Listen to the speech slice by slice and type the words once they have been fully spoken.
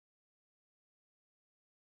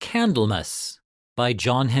Candlemas by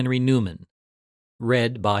John Henry Newman,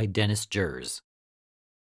 read by Dennis Jerz.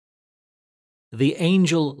 The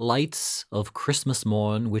angel lights of Christmas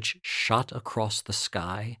morn which shot across the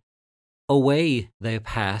sky, away they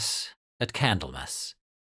pass at Candlemas.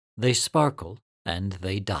 They sparkle and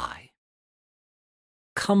they die.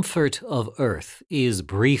 Comfort of earth is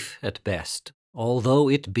brief at best, although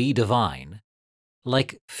it be divine.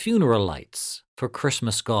 Like funeral lights for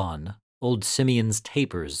Christmas gone, old Simeon's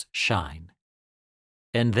tapers shine.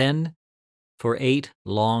 And then, for 8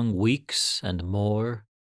 long weeks and more,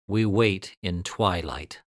 we wait in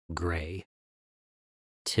twilight gray,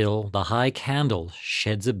 till the high candle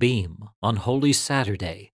sheds a beam on Holy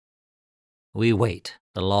Saturday. We wait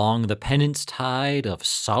along the penance tide of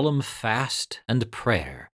solemn fast and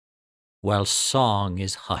prayer, while song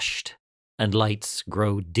is hushed and lights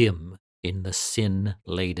grow dim in the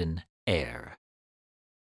sin-laden air.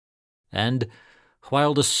 And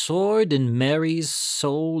while the sword in Mary's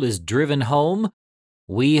soul is driven home,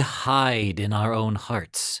 we hide in our own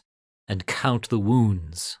hearts and count the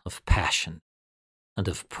wounds of passion and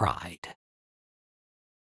of pride.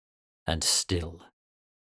 And still,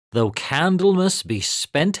 though Candlemas be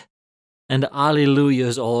spent and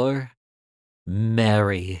Alleluias o'er,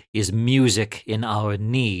 Mary is music in our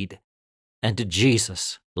need and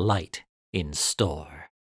Jesus light in store.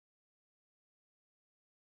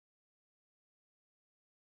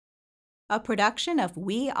 A production of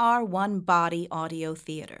We Are One Body Audio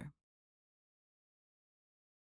Theater.